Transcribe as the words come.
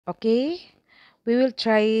Okay, we will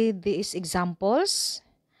try these examples.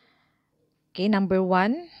 Okay, number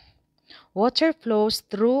 1. Water flows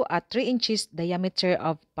through a 3 inches diameter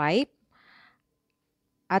of pipe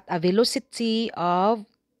at a velocity of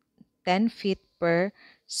 10 feet per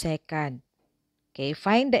second. Okay,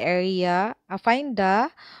 find the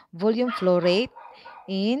volume flow rate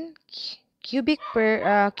in cubic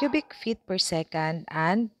feet per second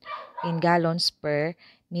and in gallons per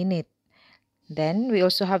minute. Then we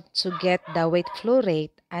also have to get the weight flow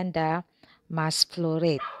rate and the mass flow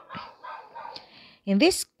rate. In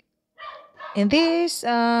this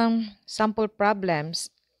sample problems,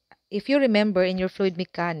 if you remember in your fluid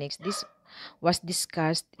mechanics, this was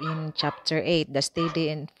discussed in chapter 8, the steady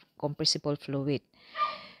and compressible fluid.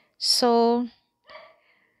 So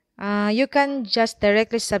you can just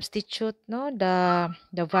directly substitute the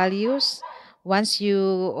values once you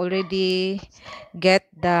already get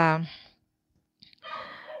the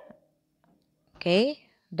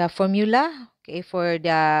formula. Okay, for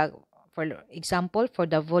example, for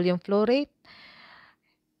the volume flow rate,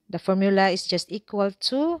 the formula is just equal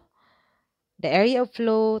to the area of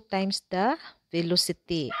flow times the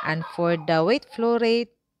velocity. And for the weight flow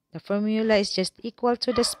rate, the formula is just equal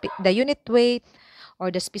to the unit weight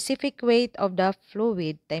or the specific weight of the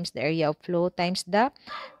fluid times the area of flow times the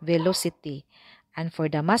velocity. And for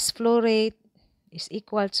the mass flow rate is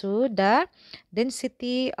equal to the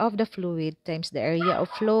density of the fluid times the area of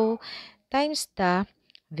flow times the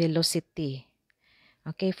velocity.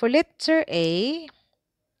 Okay, for letter A,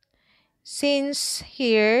 since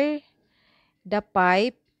here the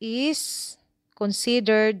pipe is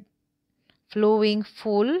considered flowing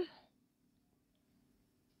full,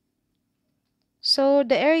 so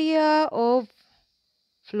the area of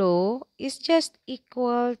flow is just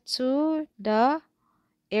equal to the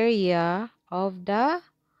area of the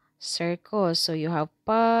circle. So you have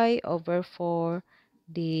pi over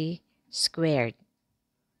 4d squared.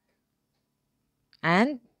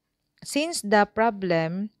 And since the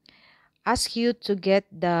problem asks you to get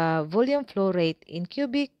the volume flow rate in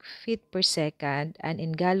cubic feet per second and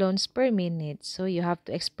in gallons per minute, so you have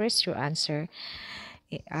to express your answer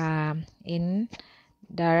in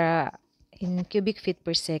the in cubic feet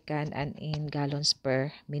per second and in gallons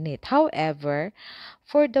per minute. However,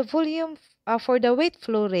 for the weight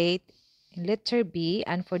flow rate in letter B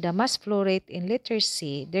and for the mass flow rate in letter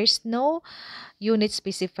C, there's no unit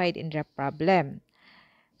specified in the problem.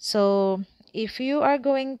 So if you are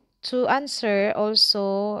going to answer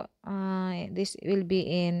also, this will be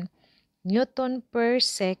in Newton per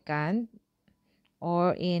second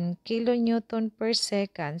or in kilonewton per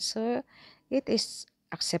second. So it is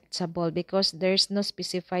acceptable because there's no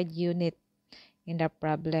specified unit in the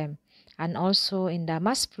problem. And also in the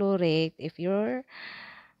mass flow rate, if your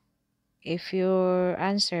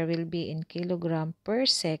answer will be in kilogram per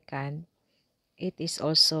second, it is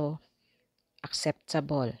also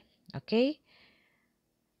acceptable. Okay?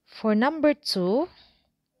 For number 2,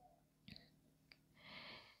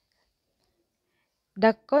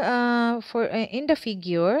 in the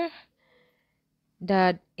figure,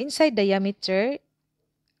 the inside diameter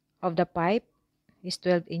of the pipe is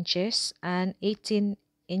 12 inches and 18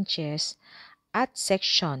 inches at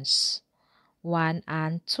sections 1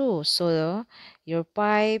 and 2. So your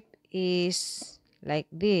pipe is like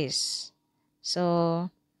this.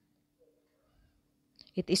 So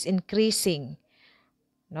it is increasing,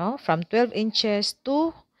 from 12 inches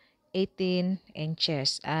to 18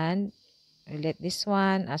 inches. And we let this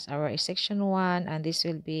one as our section 1 and this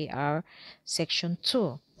will be our section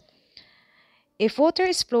 2. If water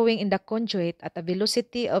is flowing in the conduit at a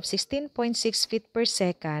velocity of 16.6 feet per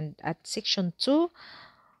second at section 2,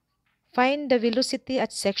 find the velocity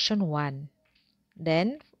at section 1.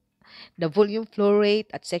 Then the volume flow rate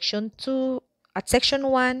at section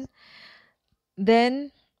 1,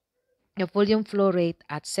 then the volume flow rate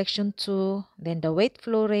at section 2, then the weight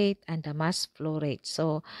flow rate and the mass flow rate.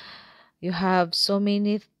 So you have so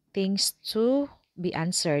many things to be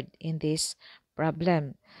answered in this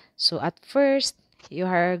problem. So at first, you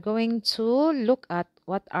are going to look at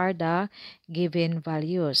what are the given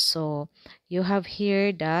values. So you have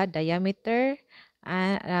here the diameter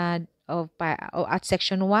at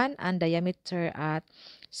section 1 and diameter at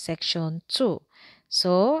section 2.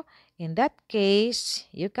 So in that case,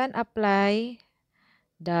 you can apply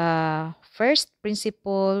the first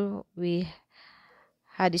principle we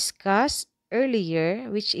had discussed earlier,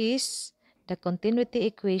 which is the continuity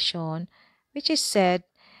equation, which is said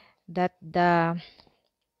that the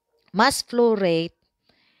mass flow rate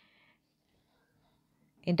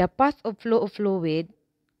in the path of flow of fluid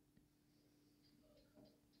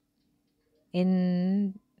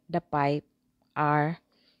in the pipe are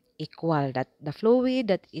equal, that the fluid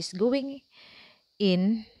that is going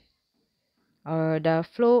in, or the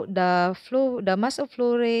mass of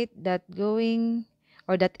flow rate that going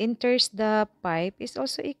or that enters the pipe is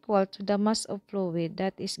also equal to the mass of fluid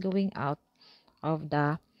that is going out of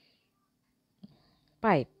the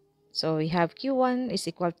pipe. So we have Q1 is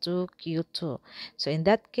equal to Q2. So in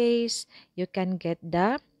that case, you can get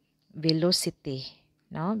the velocity,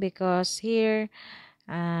 no? Because here,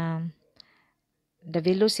 the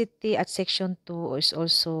velocity at section 2 is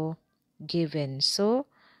also given. So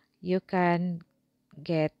you can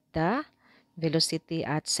get the velocity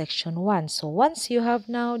at section 1. So once you have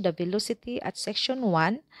now the velocity at section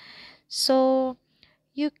 1, so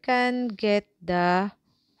you can get the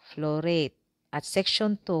flow rate at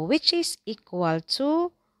section 2, which is equal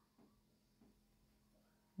to,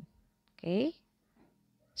 okay,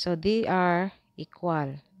 so they are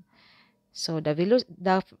equal. So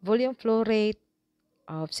the volume flow rate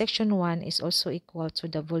of section 1 is also equal to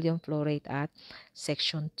the volume flow rate at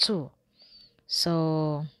section 2.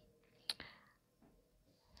 So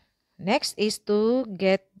next is to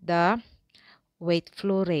get the weight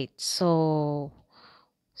flow rate. So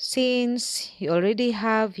since you already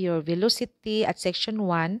have your velocity at section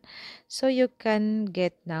 1, so you can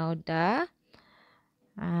get now the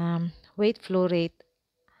weight flow rate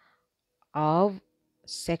of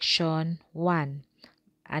section 1.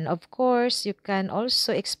 And of course, you can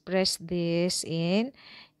also express this in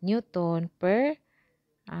Newton per,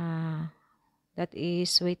 that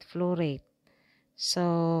is weight flow rate.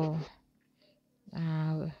 So,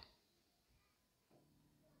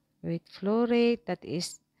 weight flow rate, that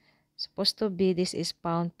is supposed to be, this is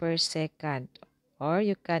pound per second. Or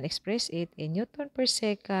you can express it in Newton per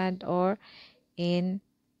second or in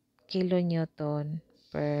kilonewton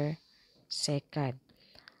per second.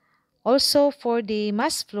 Also, for the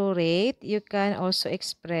mass flow rate, you can also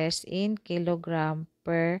express in kilogram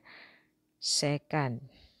per second.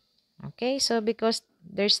 Okay, so because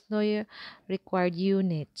there's no required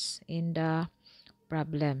units in the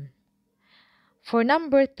problem. For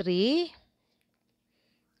number 3,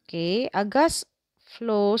 okay, a gas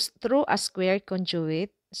flows through a square conduit.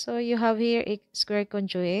 So you have here a square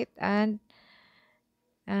conduit, and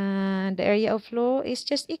the area of flow is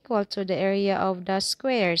just equal to the area of the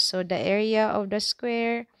square. So the area of the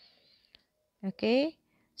square, okay,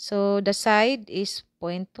 so the side is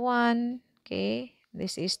 0.1. Okay,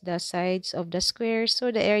 this is the sides of the square.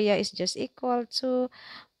 So the area is just equal to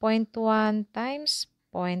 0.1 times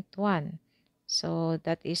 0.1. So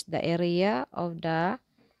that is the area of the,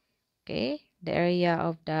 okay, the area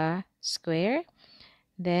of the square.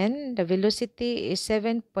 Then the velocity is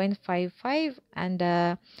 7.55, and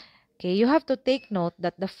okay, you have to take note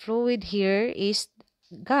that the fluid here is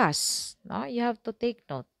gas. No, you have to take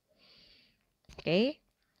note. Okay,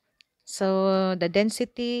 so the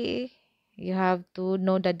density, you have to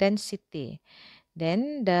know the density.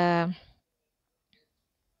 Then the,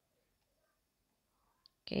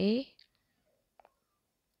 okay,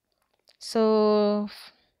 so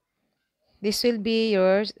this will be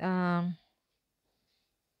your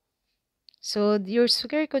so your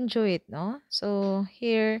square conjugate, no? So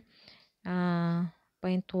here,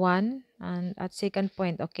 0.1, and at second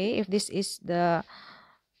point, okay, if this is the,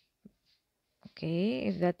 okay,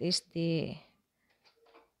 if that is the,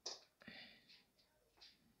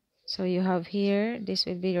 so you have here, this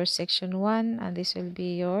will be your section 1, and this will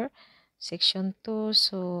be your section 2.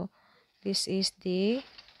 So this is the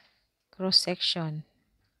cross section.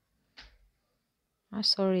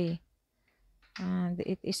 Sorry, and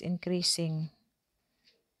it is increasing.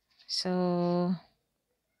 So,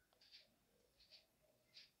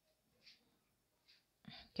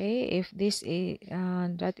 okay, if this is,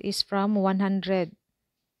 that is from 100.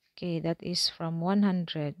 Okay, that is from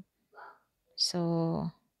 100.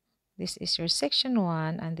 So this is your section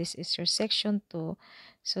 1, and this is your section 2.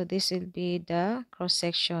 So this will be the cross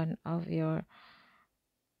section of your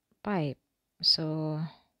pipe. So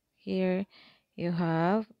here you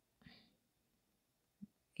have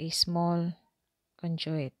a small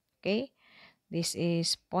conduit. Okay, this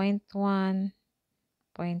is 0.1,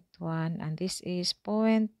 0.1, and this is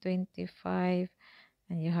 0.25,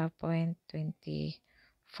 and you have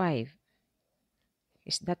 0.25.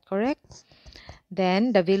 Is that correct?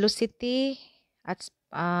 Then the velocity at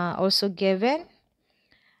also given.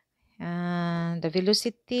 The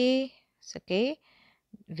velocity is okay.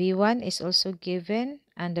 V1 is also given,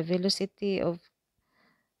 and the velocity of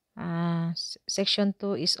section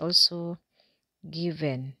 2 is also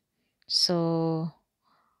given. So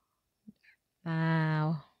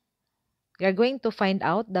now we are going to find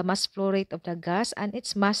out the mass flow rate of the gas and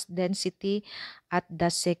its mass density at the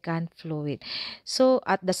second fluid. So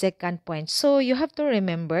at the second point. So you have to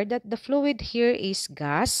remember that the fluid here is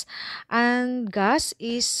gas, and gas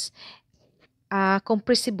is a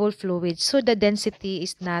compressible fluid. So the density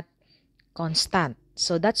is not constant.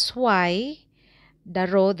 So that's why the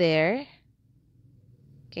rho there,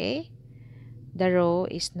 okay, the rho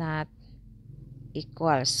is not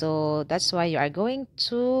equal. So that's why you are going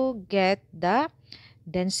to get the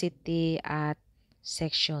density at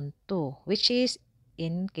section 2, which is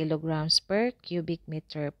in kilograms per cubic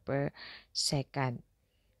meter per second.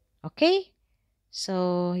 Okay?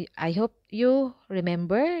 So I hope you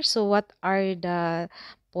remember. So what are the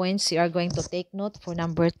points you are going to take note for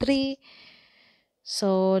number 3?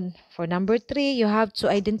 So for number 3, you have to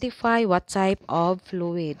identify what type of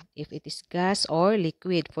fluid, if it is gas or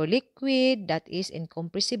liquid. For liquid, that is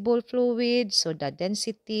incompressible fluid, so the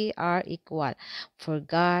density are equal. For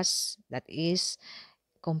gas, that is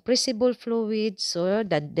compressible fluid, so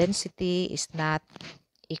the density is not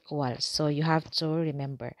equal. So you have to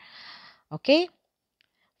remember. Okay?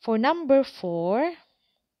 For number 4,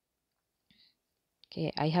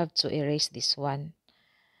 okay, I have to erase this one.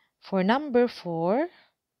 For number 4,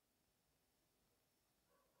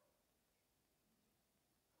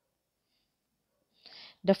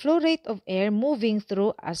 the flow rate of air moving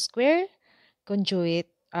through a square conduit,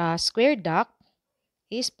 square duct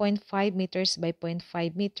is 0.5 meters by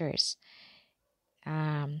 0.5 meters.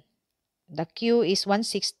 Um, the Q is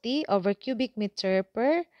 160 over cubic meter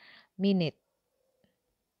per minute.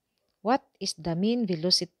 What is the mean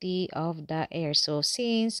velocity of the air? So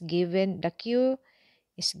since given the Q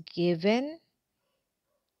is given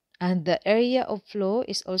and the area of flow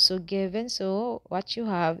is also given, so what you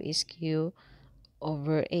have is Q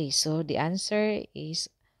over A. So the answer is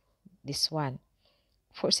this one.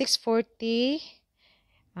 For 640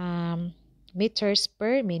 meters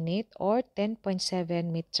per minute or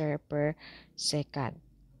 10.7 meter per second.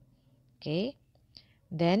 Okay.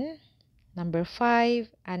 Then, number 5,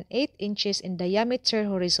 an 8 inches in diameter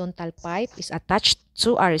horizontal pipe is attached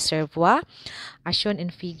to a reservoir as shown in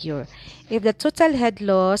figure. If the total head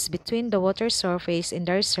loss between the water surface in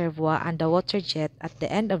the reservoir and the water jet at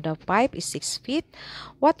the end of the pipe is 6 feet,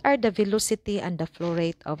 what are the velocity and the flow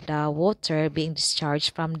rate of the water being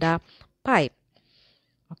discharged from the pipe?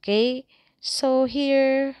 Okay, so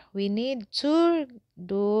here we need to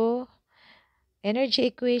do energy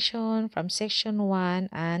equation from section 1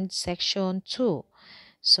 and section 2.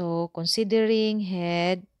 So considering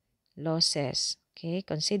head losses. Okay,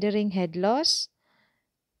 considering head loss.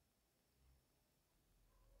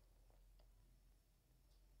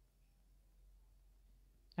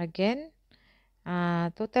 Again,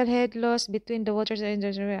 total head loss between the waters and the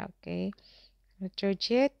reservoir. Okay, water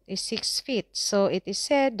jet is 6 feet. So it is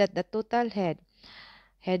said that the total head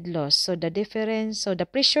loss. So the difference, so the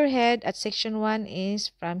pressure head at section 1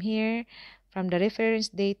 is from here, from the reference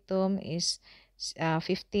datum is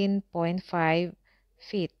 15.5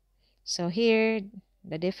 feet. So here,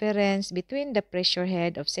 the difference between the pressure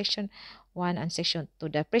head of section 1 and section 2.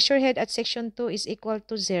 The pressure head at section 2 is equal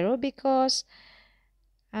to 0 because,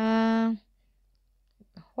 why?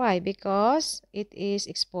 Because it is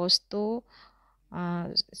exposed to,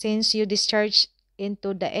 since you discharge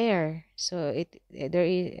into the air, so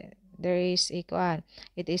there is equal,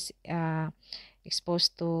 it is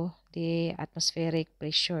exposed to the atmospheric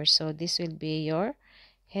pressure, so this will be your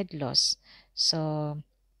head loss. So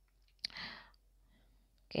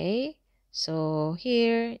okay, so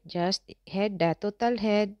here just the total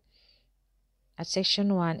head at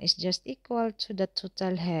section 1 is just equal to the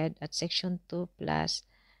total head at section 2 plus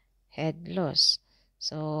head loss.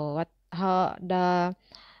 So how the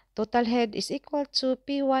total head is equal to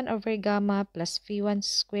P1 over gamma plus V1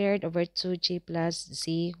 squared over 2G plus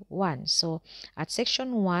Z1. So at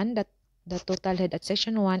section 1, the total head at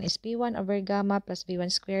section 1 is P1 over gamma plus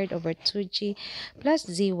V1 squared over 2G plus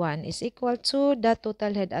Z1 is equal to the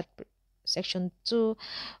total head at section 2,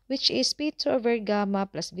 which is P2 over gamma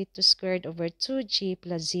plus V2 squared over 2G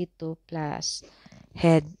plus Z2 plus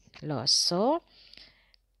head loss. So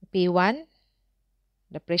P1,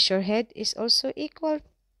 the pressure head is also equal,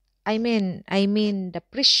 I mean the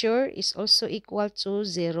pressure is also equal to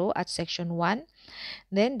 0 at section 1.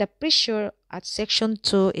 Then the pressure at section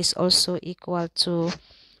 2 is also equal to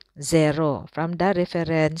 0 from the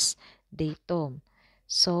reference datum.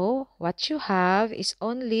 So what you have is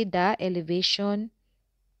only the elevation,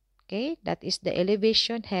 okay? That is the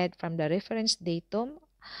elevation head from the reference datum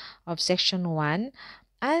of section 1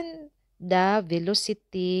 and the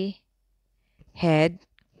velocity head,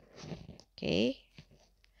 okay,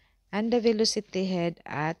 and the velocity head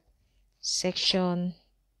at section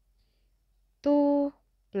 2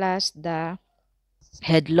 plus the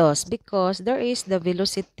head loss, because there is the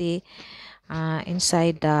velocity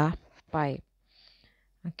inside the pipe.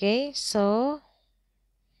 Okay, so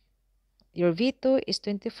your V2 is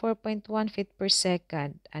 24.1 feet per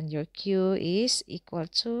second and your Q is equal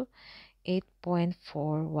to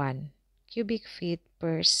 8.41 cubic feet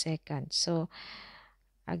per second. So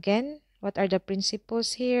again, what are the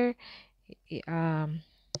principles here? The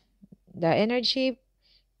energy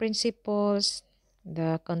principles,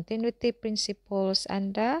 the continuity principles,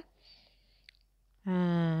 and the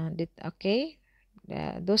okay,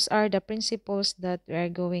 those are the principles that we are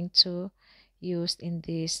going to use in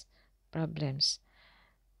these problems.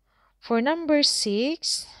 For number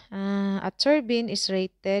 6, a turbine is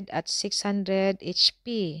rated at 600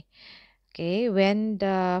 HP. Okay, when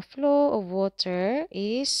the flow of water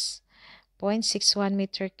is 0.61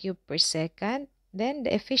 meter cube per second, then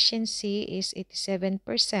the efficiency is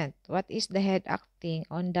 87%. What is the head acting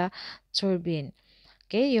on the turbine?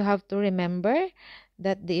 Okay, you have to remember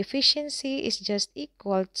that the efficiency is just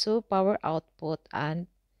equal to power output and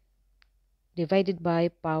divided by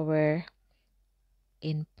power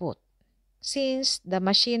input. Since the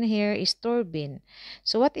machine here is turbine,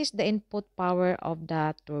 so what is the input power of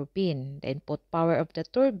the turbine? The input power of the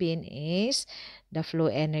turbine is the flow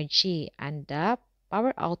energy, and the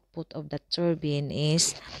power output of the turbine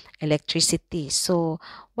is electricity. So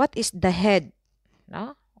what is the head?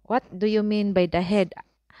 No? What do you mean by the head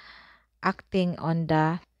acting on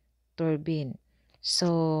the turbine?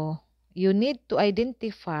 So you need to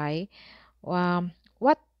identify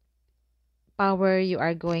what power you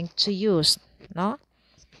are going to use, no?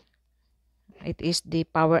 It is the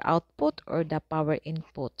power output or the power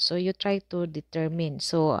input. So you try to determine.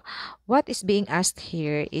 So what is being asked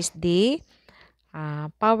here is the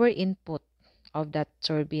power input of that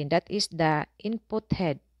turbine. That is the input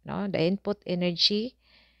head, no? The input energy,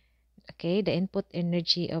 okay, the input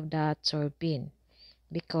energy of the turbine,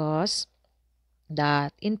 because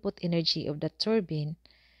the input energy of the turbine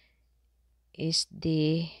is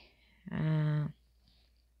the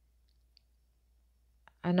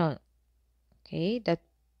okay, that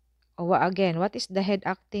again, what is the head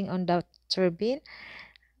acting on the turbine?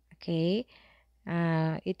 Okay,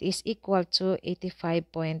 it is equal to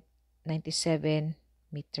 85.97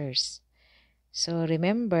 meters. So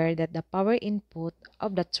remember that the power input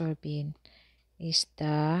of the turbine is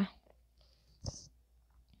the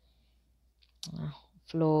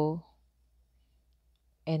flow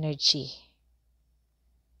energy.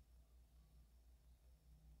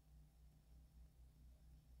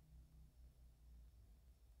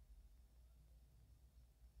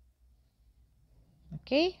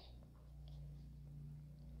 Okay.